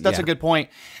 That's a good point.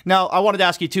 Now, I wanted to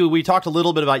ask you too, we talked a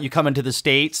little bit about you coming to the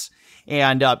States,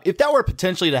 and if that were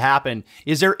potentially to happen,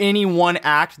 is there any one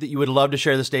act that you would love to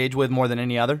share the stage with more than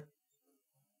any other?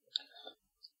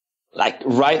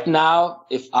 Right now,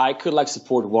 if I could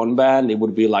support one band, it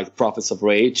would be Prophets of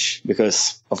Rage,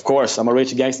 because of course I'm a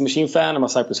Rage Against the Machine fan, I'm a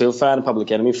Cypress Hill fan, a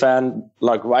Public Enemy fan.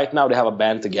 Right now they have a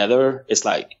band together. It's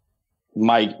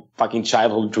my fucking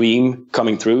childhood dream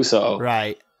coming true. So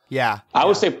right, yeah. I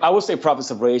would say Prophets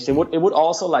of Rage. It would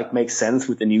also make sense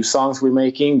with the new songs we're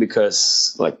making,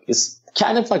 because it's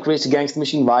kind of Rage Against the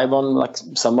Machine vibe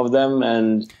on some of them,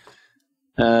 and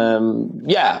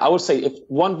I would say if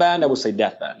one band, I would say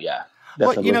Death Band. Yeah.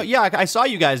 Definitely. Well, I saw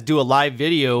you guys do a live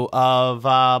video of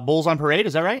Bulls on Parade.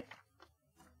 Is that right?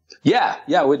 Yeah,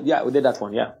 we did that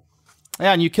one. Yeah.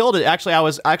 Yeah, and you killed it. Actually, I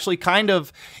was kind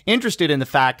of interested in the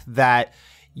fact that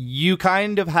you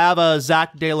kind of have a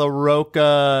Zach De La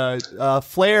Roca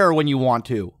flair when you want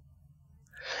to.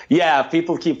 Yeah,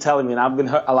 people keep telling me, and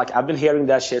I've been hearing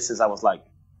that shit since I was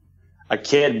a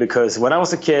kid, because when I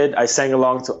was a kid, I sang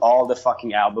along to all the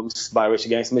fucking albums by Rage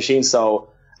Against the Machine. So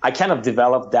I kind of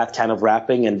developed that kind of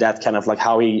rapping and that kind of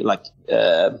how he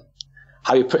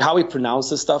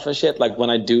pronounces stuff and shit. When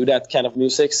I do that kind of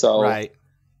music, so right.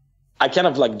 I kind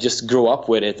of just grew up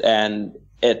with it, and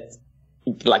it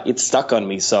stuck on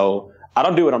me. So I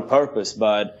don't do it on purpose,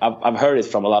 but I've heard it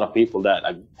from a lot of people that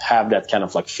I have that kind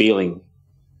of feeling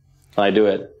when I do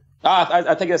it.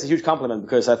 I think that's a huge compliment,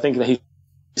 because I think that he's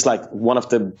one of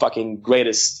the fucking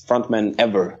greatest frontmen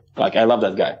ever. I love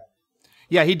that guy.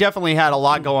 Yeah, he definitely had a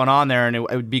lot going on there, and it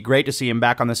would be great to see him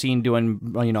back on the scene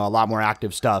doing, a lot more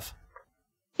active stuff.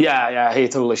 Yeah, he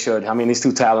totally should. I mean, he's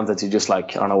too talented to just I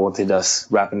don't know what he does,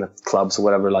 rapping at clubs or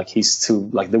whatever. He's too,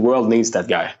 the world needs that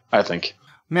guy, I think.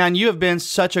 Man, you have been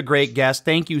such a great guest.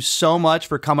 Thank you so much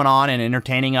for coming on and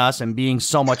entertaining us and being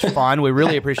so much fun. We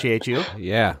really appreciate you.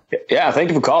 Yeah. Yeah, thank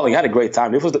you for calling. I had a great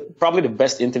time. This was probably the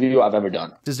best interview I've ever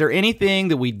done. Is there anything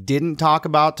that we didn't talk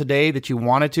about today that you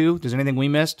wanted to? Is there anything we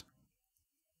missed?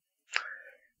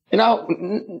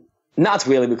 Not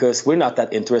really, because we're not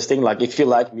that interesting. Like, if you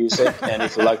like music and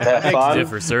if you like to have fun,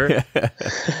 Differ, sir.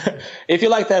 if you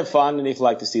like to have fun and if you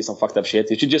like to see some fucked up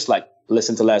shit, you should just like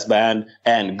listen to Last Band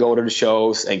and go to the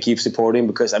shows and keep supporting.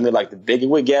 Because I mean, like, the bigger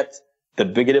we get, the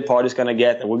bigger the party's gonna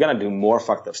get, and we're gonna do more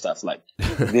fucked up stuff. Like,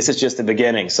 this is just the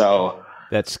beginning. So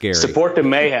That's scary. support the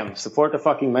mayhem. Support the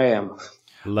fucking mayhem.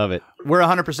 Love it. We're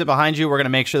 100% behind you. We're going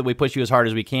to make sure that we push you as hard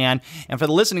as we can. And for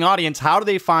the listening audience, how do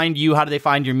they find you? How do they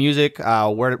find your music?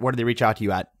 Where do they reach out to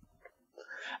you at?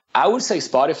 I would say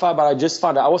Spotify, but I just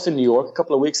found out, I was in New York a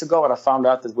couple of weeks ago, and I found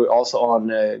out that we're also on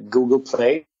Google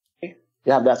Play.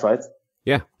 Yeah, that's right.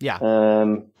 Yeah. Yeah.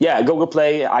 Google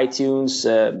Play, iTunes,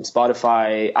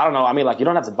 Spotify. I don't know. I mean, like, you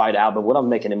don't have to buy the album. We're not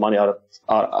making any money out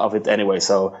of it anyway.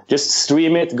 So just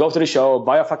stream it, go to the show,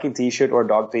 buy a fucking t-shirt or a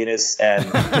dog penis, and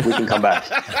we can come back.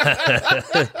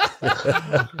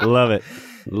 Love it.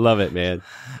 Love it, man.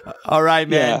 All right,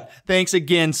 man. Yeah. Thanks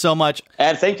again so much.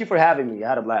 And thank you for having me. I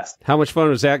had a blast. How much fun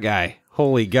was that guy?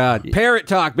 Holy God. Parrot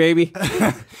talk, baby.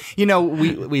 You know,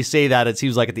 we say that, it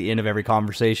seems like at the end of every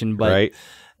conversation, but Right.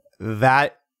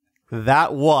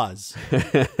 that was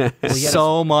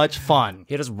so much fun.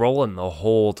 He had us rolling the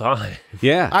whole time.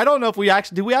 Yeah. I don't know if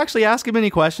did we actually ask him any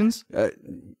questions?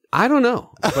 I don't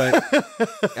know, but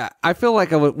I feel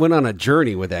like I went on a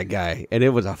journey with that guy, and it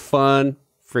was a fun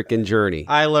freaking journey.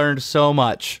 I learned so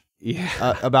much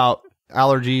about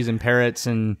allergies and parrots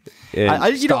and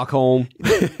Stockholm.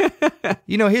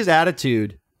 You know, his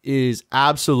attitude is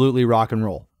absolutely rock and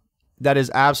roll. That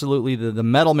is absolutely the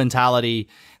metal mentality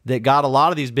that got a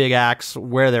lot of these big acts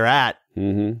where they're at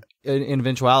in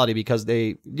eventuality, because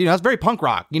they, you know, it's very punk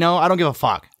rock. You know, I don't give a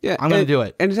fuck. Yeah, I'm going to do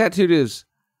it. And his attitude is,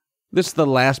 this is the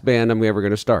last band I'm ever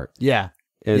going to start. Yeah.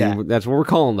 And that's what we're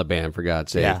calling the band, for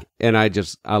God's sake. Yeah. And I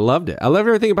loved it. I loved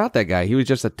everything about that guy. He was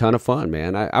just a ton of fun,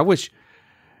 man. I wish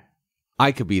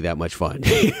I could be that much fun.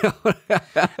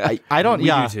 I don't, We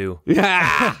do too.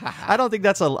 I don't think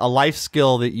that's a life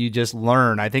skill that you just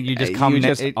learn. I think you just come,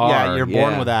 you're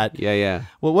born with that. Yeah.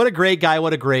 Well, what a great guy,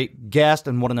 what a great guest,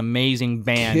 and what an amazing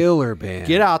band. Killer band.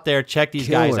 Get out there, check these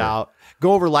guys out.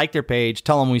 Go over, like their page,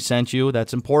 tell them we sent you.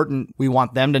 That's important. We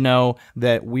want them to know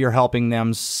that we are helping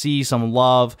them see some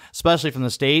love, especially from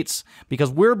the States, because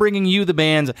we're bringing you the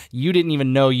bands you didn't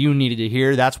even know you needed to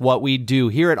hear. That's what we do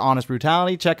here at Honest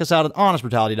Brutality. Check us out at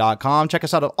honestbrutality.com. Check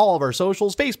us out at all of our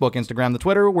socials, Facebook, Instagram, the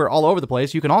Twitter. We're all over the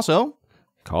place. You can also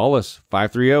call us,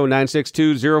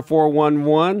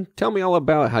 530-962-0411. Tell me all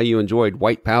about how you enjoyed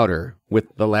White Powder with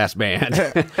the Last Band.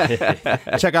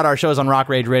 check out our shows on Rock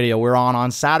Rage Radio. We're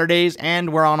on Saturdays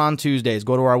and we're on Tuesdays.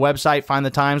 Go to our website, find the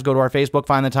times. Go to our Facebook,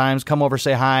 find the times. Come over,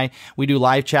 say hi. We do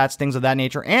live chats, things of that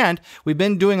nature. And we've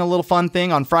been doing a little fun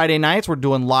thing on Friday nights. We're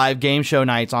doing live game show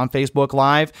nights on Facebook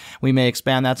Live. We may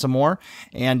expand that some more.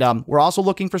 And we're also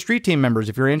looking for street team members.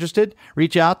 If you're interested,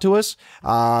 reach out to us.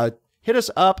 Hit us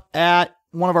up at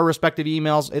one of our respective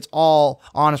emails. It's all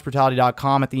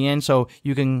honestbrutality.com at the end, so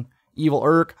you can Evil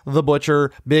Irk, The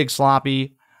Butcher, Big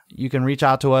Sloppy. You can reach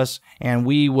out to us, and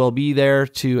we will be there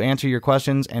to answer your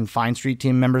questions and find street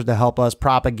team members to help us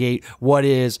propagate what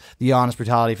is the Honest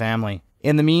Brutality family.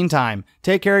 In the meantime,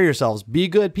 take care of yourselves, be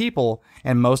good people,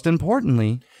 and most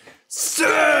importantly,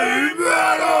 Stay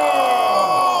metal!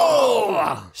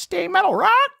 stay metal,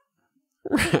 rock!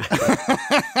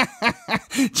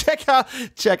 check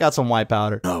out some White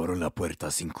Powder. Abro la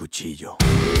puerta sin cuchillo.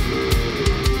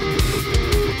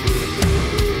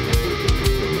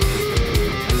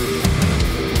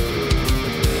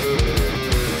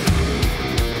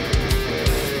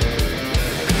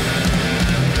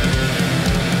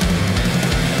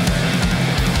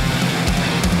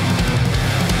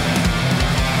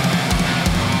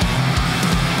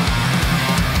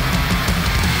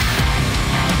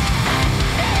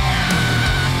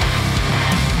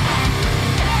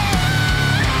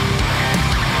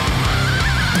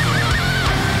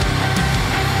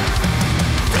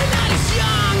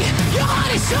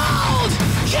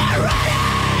 Get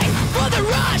ready for the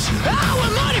rush. Our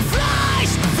money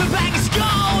flies. The bank is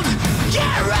gold.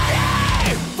 Get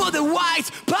ready for the white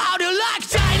powder like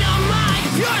dynamite.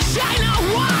 Pure shine of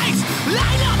white.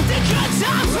 Line up the good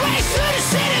times. Race to the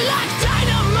city like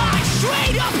dynamite.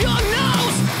 Straight up your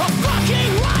nose. A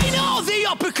fucking rhino. The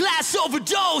upper class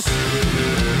overdose.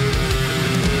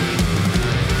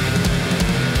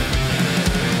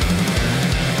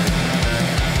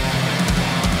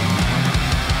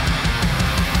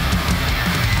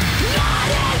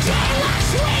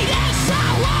 Sweet and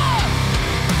sour.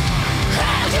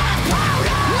 Hell yeah,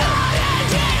 powder. Not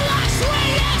ending like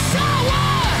sweet and sour.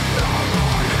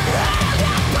 Hell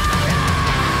yeah, powder.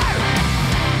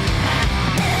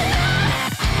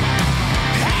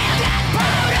 Hell yeah,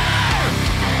 powder.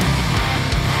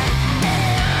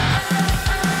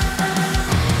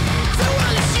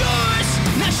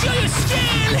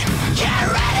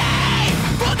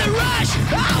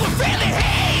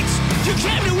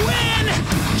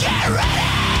 Get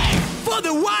ready for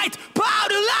the white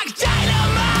powder like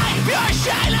dynamite. Pure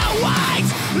shine of white.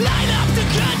 Line up the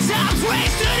good times.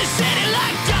 Race to the city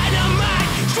like dynamite.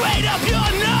 Straight up your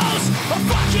nose. A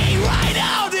fucking right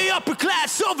out. The upper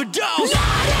class overdose.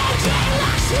 Not a day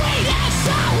like sweet and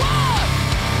sour.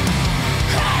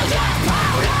 Held up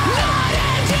powder. Not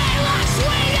a day like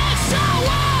sweet and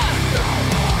sour.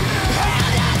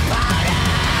 Held up powder.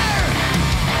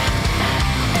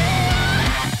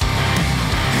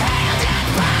 Held up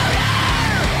powder.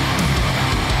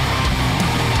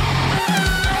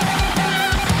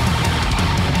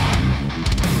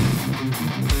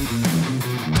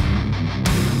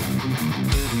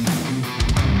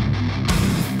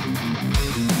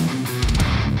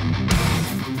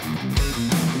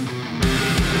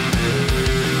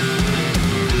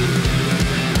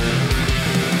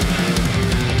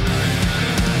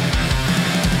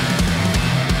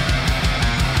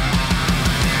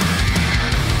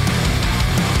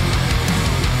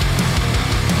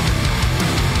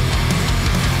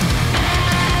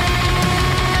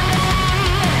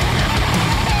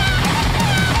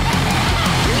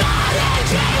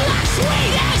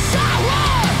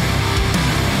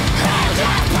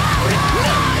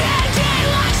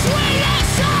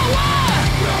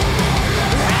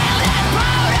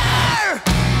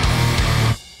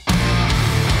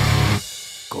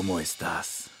 ¿Cómo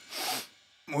estás?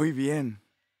 Muy bien.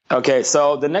 Okay,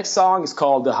 so the next song is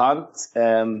called The Hunt.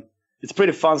 It's a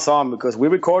pretty fun song because we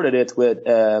recorded it with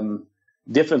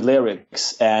different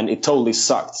lyrics and it totally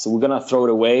sucked. So we're going to throw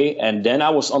it away. And then I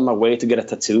was on my way to get a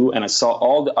tattoo and I saw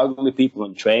all the ugly people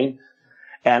on the train.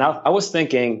 And I was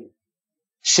thinking,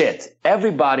 shit,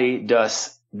 everybody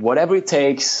does whatever it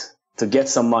takes to get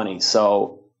some money.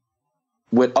 So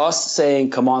with us saying,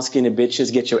 come on, skinny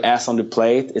bitches, get your ass on the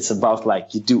plate, it's about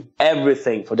like you do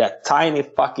everything for that tiny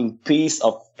fucking piece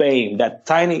of fame, that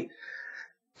tiny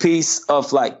piece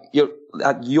of like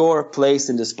your place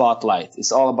in the spotlight.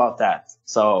 It's all about that.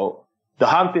 So the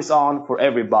hunt is on for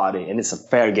everybody and it's a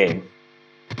fair game.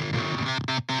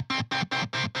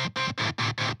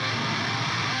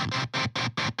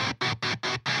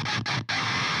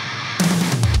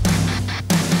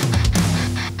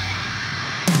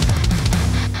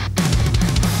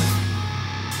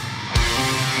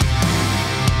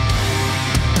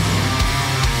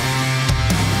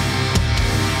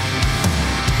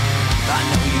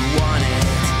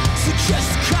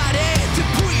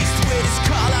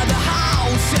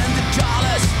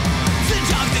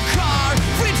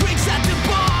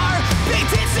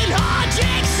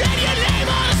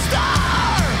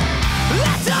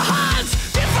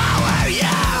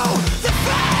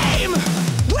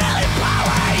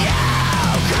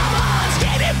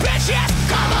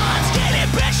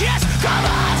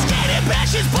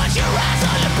 Put your ass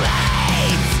on the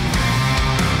plate.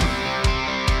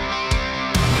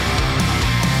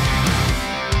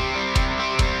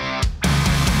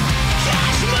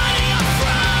 Cash money up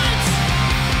front.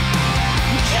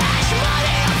 Cash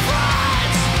money up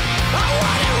front. I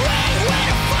want a ring with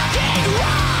a fucking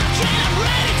rock and I'm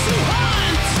ready to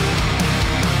hunt.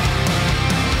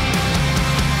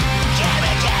 Give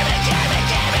me the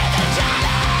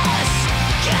dollars.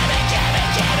 Give me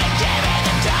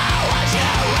the dough. Want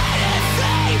you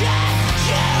anything that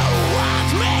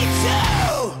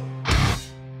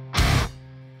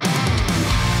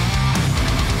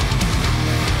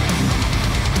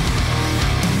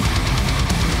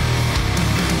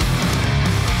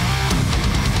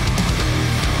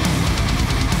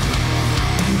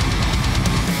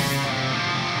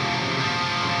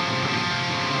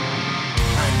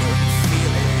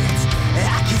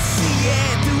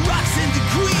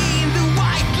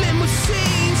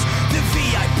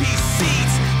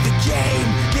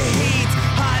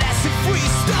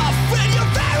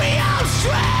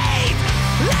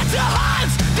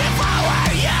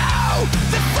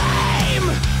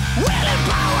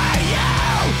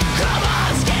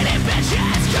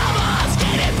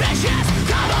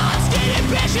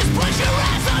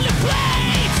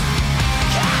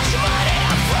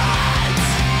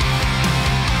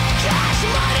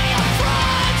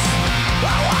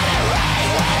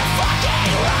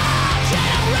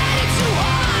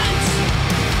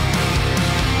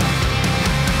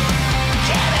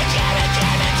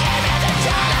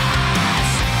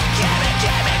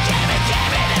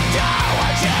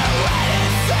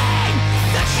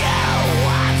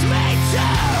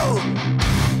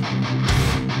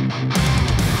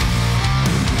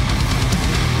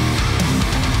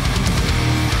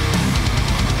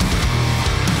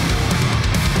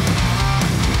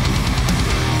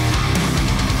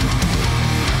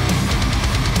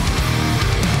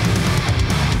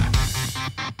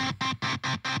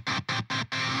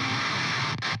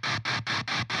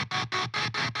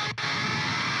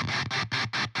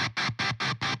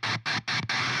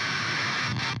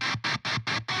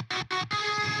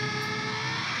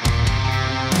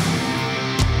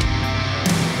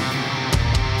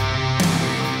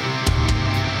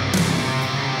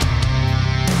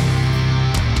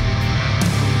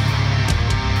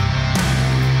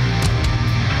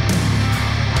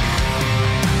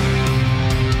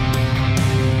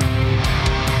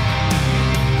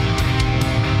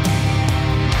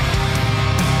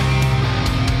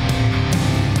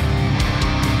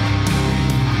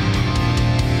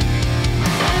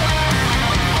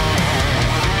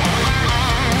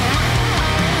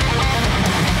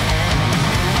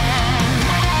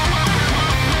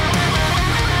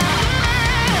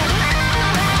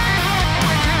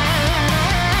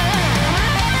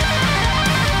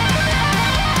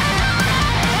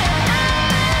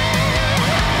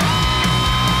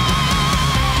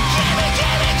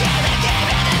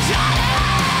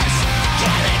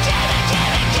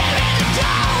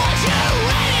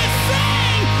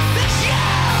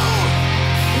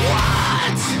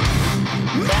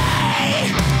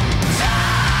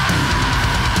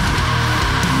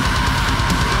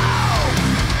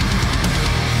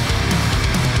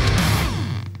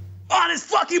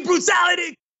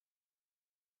Brutality!